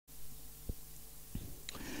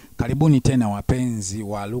Karibuni tena wapenzi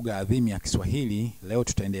wa lugha adhimu ya Kiswahili. Leo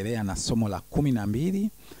tutaendelea na somo la 12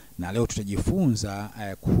 na leo tutajifunza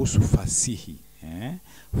kuhusu fasihi.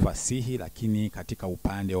 Fasihi lakini katika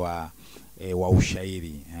upande wa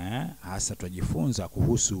ushairi. Hasa tutajifunza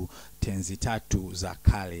kuhusu tenzi tatu za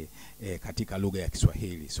kale katika lugha ya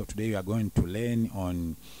Kiswahili. So today we are going to learn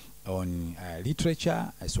on literature,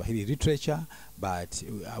 Swahili literature, but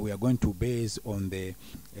we are going to base on the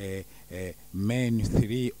main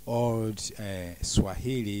three old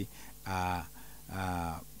Swahili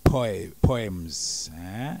poems.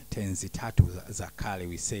 Tenzi tatu za kale,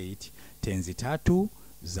 we say it, tenzi tatu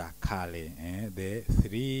za kale, the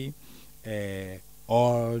three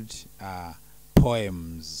old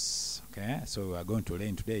poems. Okay, so we are going to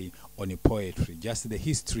learn today on poetry, just the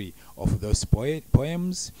history of those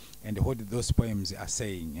poems and what those poems are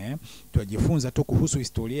saying. Tujifunza tu kuhusu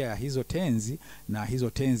historia ya hizo tenzi, na hizo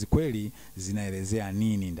tenzi kweli zinaelezea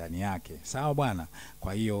nini ndani yake. Sawa bwana?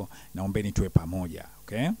 Kwa hiyo naombeni tuwe pamoja,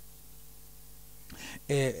 okay?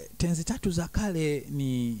 Tenzi tatu za kale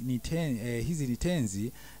hizi ni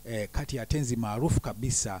tenzi kati ya tenzi maarufu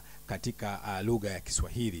kabisa katika lugha ya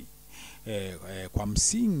Kiswahili. Kwa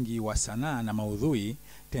msingi wa sanaa na maudhui,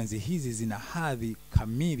 tenzi hizi zina hadhi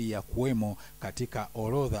kamili ya kuwemo katika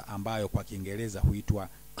orodha ambayo kwa Kiingereza huitwa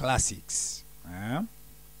classics.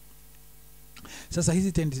 Sasa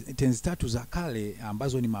hizi tenzi tatu za kale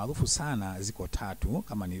ambazo ni maarufu sana ziko tatu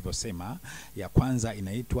kama nilivyosema. Ya kwanza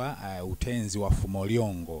inaitwa utenzi wa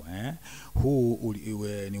Fumoliongo. Huu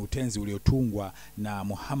ni utenzi uliotungwa na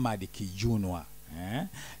Muhammad Kijunwa.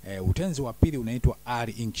 Utenzi wa pili unaitwa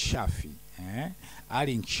Al-Inkishafi.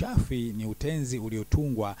 Al-Inkishafi ni utenzi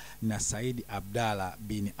uliotungwa na Said Abdallah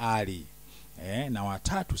bin Ali. Na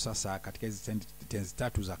watatu sasa katika hizi tenzi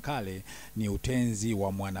tatu za kale ni utenzi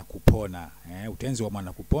wa Mwanakupona. Utenzi wa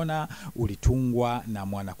Mwanakupona ulitungwa na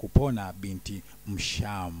Mwanakupona binti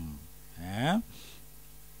Msham.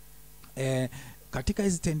 Katika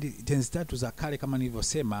hizi tenzi tatu za kale kama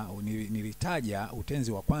nilivyosema, nilitaja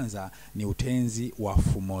utenzi wa kwanza ni utenzi wa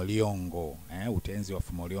Fumoliongo. Utenzi wa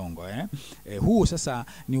Fumoliongo. Huu sasa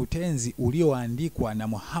ni utenzi ulioandikwa na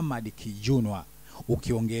Muhammad Kijunwa,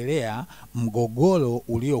 ukiongelea mgogoro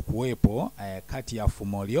uliokuwepo kati ya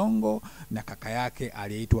Fumoliongo na kaka yake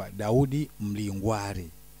aliyeitwa Daudi Mlingwari.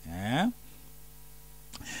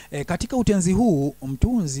 Katika utenzi huu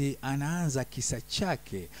mtunzi anaanza kisa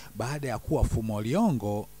chake baada ya kuwa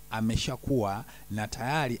Fumoliongo ameshakuwa na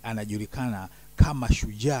tayari anajulikana kama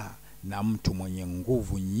shujaa na mtu mwenye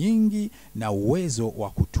nguvu nyingi na uwezo wa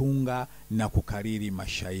kutunga na kukariri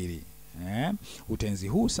mashairi. Utenzi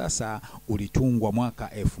huu sasa ulitungwa mwaka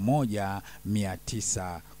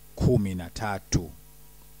 1913.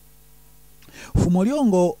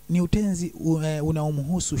 Fumoliongo ni utenzi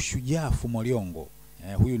unaomhusu shujaa Fumoliongo.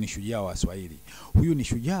 Huyu ni shujaa wa Swahili. Huyu ni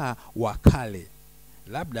shujaa wa kale,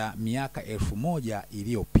 labda miaka 1000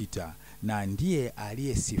 iliyopita, na ndiye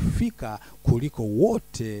aliyesifika kuliko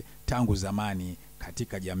wote tangu zamani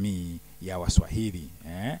katika jamii ya Waswahili.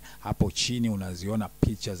 Hapo chini unaziona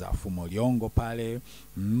picha za Fumoliongo pale,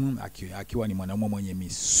 akiwa ni mwanamume mwenye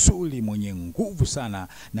misuli, mwenye nguvu sana,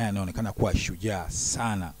 na anaonekana kuwa shujaa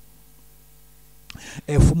sana.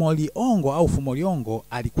 Fumoliongo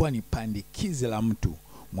alikuwa ni pandikizi la mtu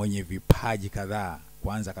mwenye vipaji kadhaa.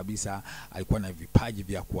 Kwanza kabisa alikuwa na vipaji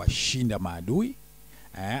vya kuwashinda maadui.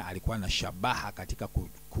 Alikuwa na shabaha katika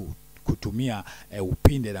kutumia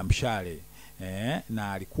upinde na mshale.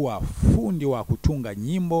 Na alikuwa fundi wa kutunga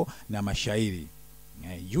nyimbo na mashairi.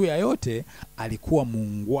 Juu ya yote alikuwa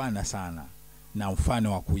muungwana sana na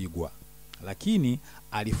mfano wa kuigwa. Lakini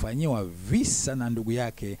alifanyiwa visa na ndugu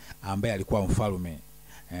yake ambaye alikuwa mfalme.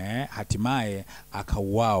 Hatimaye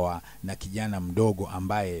akauawa na kijana mdogo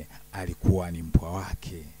ambaye alikuwa ni mpwa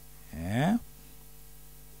wake.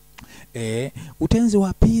 Utenzi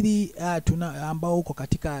wa pili ambao uko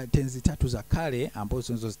katika tenzi tatu za kale ambazo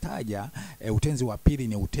tunazozitaja, utenzi wa pili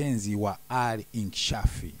ni utenzi wa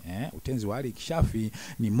Al-Inkishafi. Utenzi wa Al-Inkishafi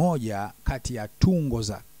ni moja kati ya tungo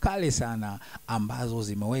za kale sana ambazo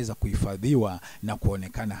zimeweza kuhifadhiwa na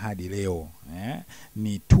kuonekana hadi leo.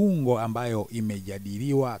 Ni tungo ambayo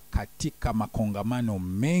imejadiliwa katika makongamano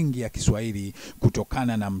mengi ya Kiswahili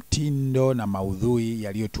kutokana na mtindo na maudhui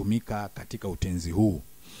yaliyotumika katika utenzi huu.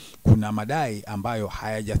 Kuna madai ambayo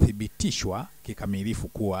hayajathibitishwa kikamilifu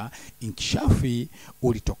kuwa Inkishafi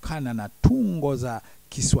ulitokana na tungo za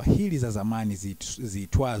Kiswahili za zamani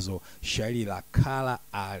ziitwazo shairi la Kala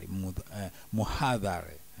al-Muhadhar.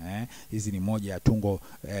 Hizi ni moja ya tungo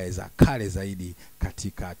za kale zaidi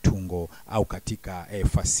katika tungo au katika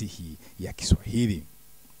fasihi ya Kiswahili.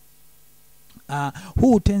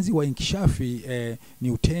 Huu utenzi wa inkishafi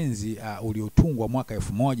ni utenzi uliotungwa mwaka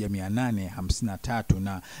 1853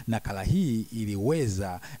 na nakala hii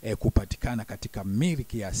iliweza kupatikana katika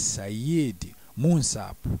milki ya Sayyid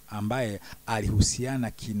Munsab ambaye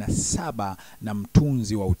alihusiana kinasaba na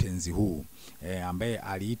mtunzi wa utenzi huu ambaye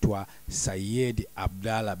aliitwa Sayyid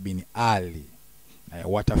Abdallah bin Ali.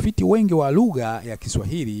 Watafiti wengi wa lugha ya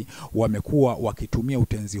Kiswahili wamekuwa wakitumia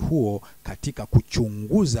utenzi huo katika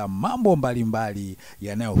kuchunguza mambo mbalimbali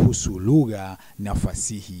yanayohusu lugha na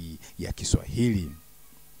fasihi ya Kiswahili.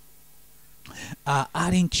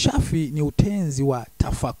 Al-Inkishafi ni utenzi wa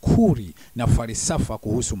tafakuri na falsafa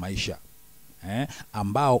kuhusu maisha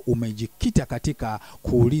ambao umejikita katika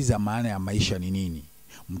kuuliza maana ya maisha ni nini.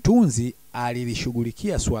 Mtunzi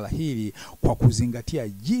alilishughulikia suala hili kwa kuzingatia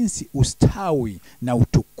jinsi ustawi na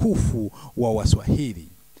utukufu wa Waswahili,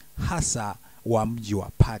 hasa wa mji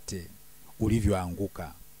wa Pate,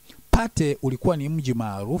 ulivyoanguka. Pate ulikuwa ni mji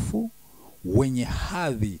maarufu wenye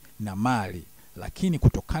hadhi na mali, lakini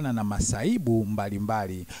kutokana na masaibu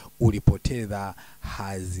mbalimbali ulipoteza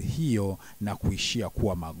hadhi hiyo na kuishia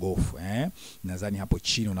kuwa magofu. Nadhani hapo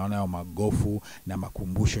chini unaona hayo magofu na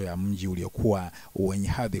makumbusho ya mji uliokuwa wenye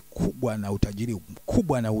hadhi kubwa na utajiri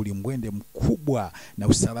mkubwa na ulimwende mkubwa na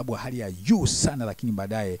ustaarabu wa hali ya juu sana, lakini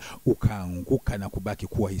baadaye ukaanguka na kubaki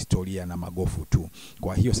kuwa historia na magofu tu.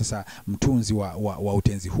 Kwa hiyo sasa mtunzi wa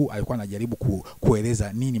utenzi huu alikuwa anajaribu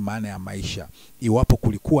kueleza nini maana ya maisha. Iwapo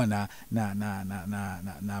kulikuwa na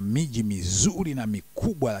miji mizuri na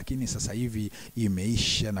mikubwa, lakini sasa hivi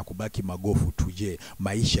imeisha na kubaki magofu tu. Je,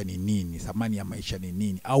 maisha ni nini? Thamani ya maisha ni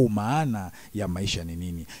nini? Au maana ya maisha ni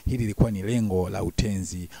nini? Hili lilikuwa ni lengo la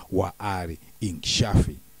utenzi wa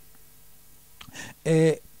Al-Inkishafi.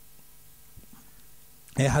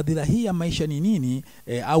 Hadhira hii ya maisha ni nini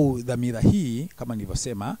au dhamira hii, kama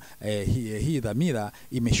nilivyosema, hii dhamira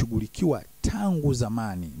imeshughulikiwa tangu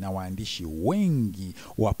zamani na waandishi wengi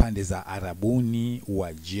wa pande za Arabuni,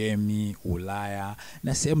 Uajemi, Ulaya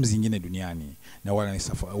na sehemu zingine duniani. Na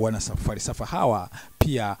wanafalsafa hawa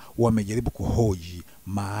pia wamejaribu kuhoji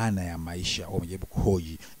maana ya maisha. Wamejaribu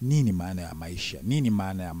kuhoji nini maana ya maisha, nini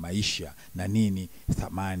maana ya maisha na nini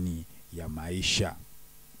thamani ya maisha.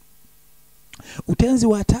 Utenzi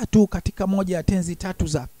wa tatu katika moja ya tenzi tatu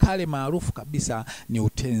za kale maarufu kabisa ni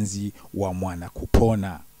utenzi wa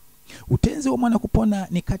Mwanakupona. Utenzi wa Mwanakupona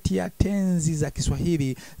ni kati ya tenzi za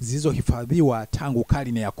Kiswahili zilizohifadhiwa tangu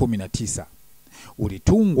karne ya 19.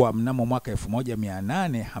 Ulitungwa mnamo mwaka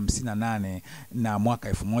 1858 na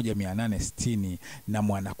mwaka 1860 na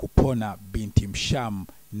Mwanakupona binti Msham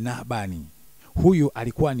Nabani. Huyu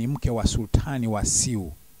alikuwa ni mke wa sultani wa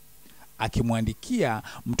Siu, akimwandikia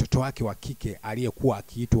mtoto wake wa kike aliyekuwa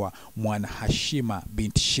akiitwa Mwanahashima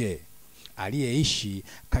binti She, aliyeishi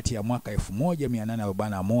kati ya mwaka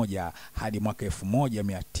 1841 hadi mwaka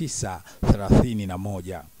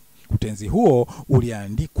 1931. Utenzi huo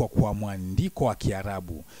uliandikwa kwa mwandiko wa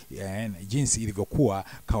Kiarabu, jinsi ilivyokuwa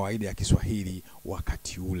kawaida ya Kiswahili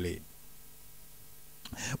wakati ule.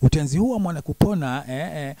 Utenzi huu wa Mwanakupona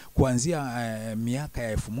kuanzia miaka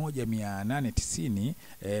ya 1890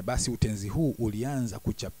 basi utenzi huu ulianza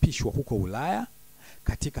kuchapishwa huko Ulaya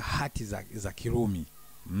katika hati za Kirumi.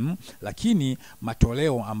 Lakini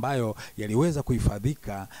matoleo ambayo yaliweza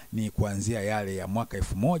kuhifadhika ni kuanzia yale ya mwaka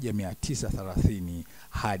 1930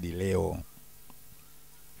 hadi leo.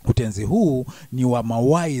 Utenzi huu ni wa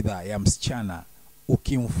mawaidha ya msichana,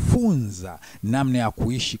 ukimfunza namna ya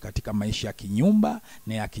kuishi katika maisha ya kinyumba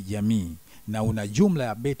na ya kijamii, na una jumla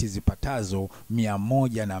ya beti zipatazo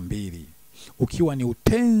 102, ukiwa ni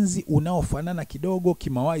utenzi unaofanana kidogo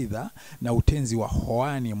kimawaidha na utenzi wa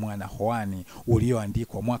Hoani Mwana Hoani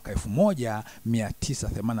ulioandikwa mwaka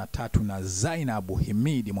 1983 na Zainabu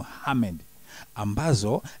Himidi Muhammad,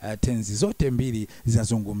 ambazo tenzi zote mbili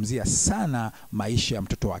zinazungumzia sana maisha ya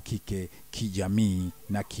mtoto wa kike kijamii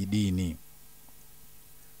na kidini.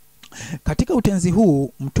 Katika utenzi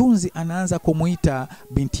huu mtunzi anaanza kumuita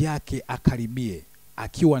binti yake akaribie,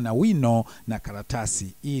 akiwa na wino na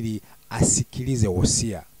karatasi ili asikilize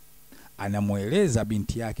wosia. Anamueleza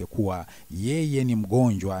binti yake kuwa yeye ni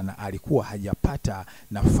mgonjwa na alikuwa hajapata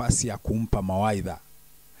nafasi ya kumpa mawaidha.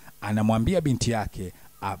 Anamwambia binti yake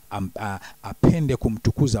apende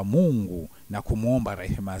kumtukuza Mungu na kumuomba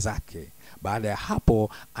rehema zake. Baada ya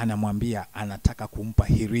hapo anamwambia anataka kumpa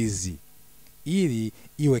hirizi ili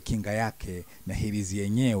iwe kinga yake, na hirizi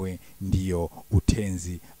yenyewe ndiyo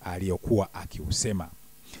utenzi aliyokuwa akiusema.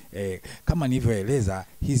 Kama nilivyoeleza,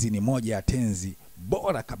 hizi ni moja ya tenzi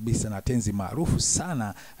bora kabisa na tenzi maarufu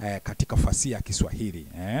sana katika fasihi ya Kiswahili,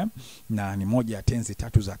 na ni moja ya tenzi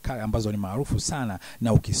 3 za kale ambazo ni maarufu sana,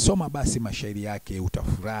 na ukisoma basi mashairi yake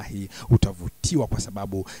utafurahi, utavutiwa kwa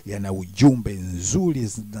sababu yana ujumbe nzuri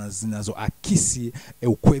zinazoakisi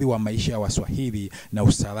ukweli wa maisha ya Waswahili na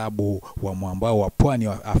ustaarabu wa mwambao wa pwani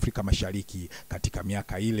wa Afrika Mashariki katika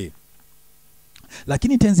miaka ile.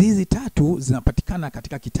 Lakini tenzi hizi 3 zinapatikana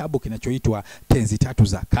katika kitabu kinachoitwa Tenzi 3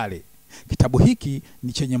 za Kale. Kitabu hiki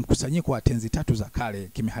ni chenye mkusanyiko wa tenzi 3 za kale,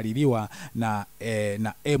 kimehaririwa na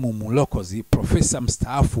Emu Mulokozi, profesa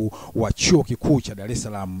mstaafu wa Chuo Kikuu cha Dar es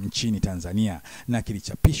Salaam nchini Tanzania, na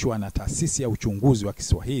kilichapishwa na Taasisi ya Uchunguzi wa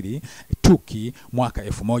Kiswahili TUKI mwaka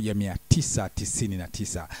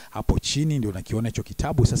 1999. Hapo chini ndio unakiona hicho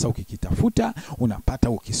kitabu. Sasa ukikitafuta unapata,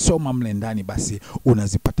 ukisoma mle ndani basi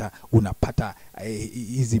unapata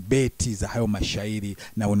hizi beti za hayo mashairi,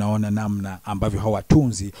 na unaona namna ambavyo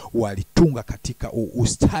hawatunzi walitunga katika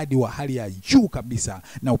ustadi wa hali ya juu kabisa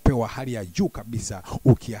na upeo wa hali ya juu kabisa,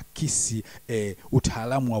 ukiakisi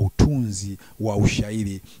utaalamu wa utunzi wa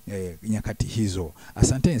ushairi nyakati hizo.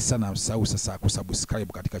 Asanteni sana, msahau sasa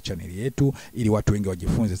kusubscribe katika channel yetu ili watu wengi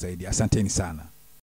wajifunze zaidi. Asanteni sana.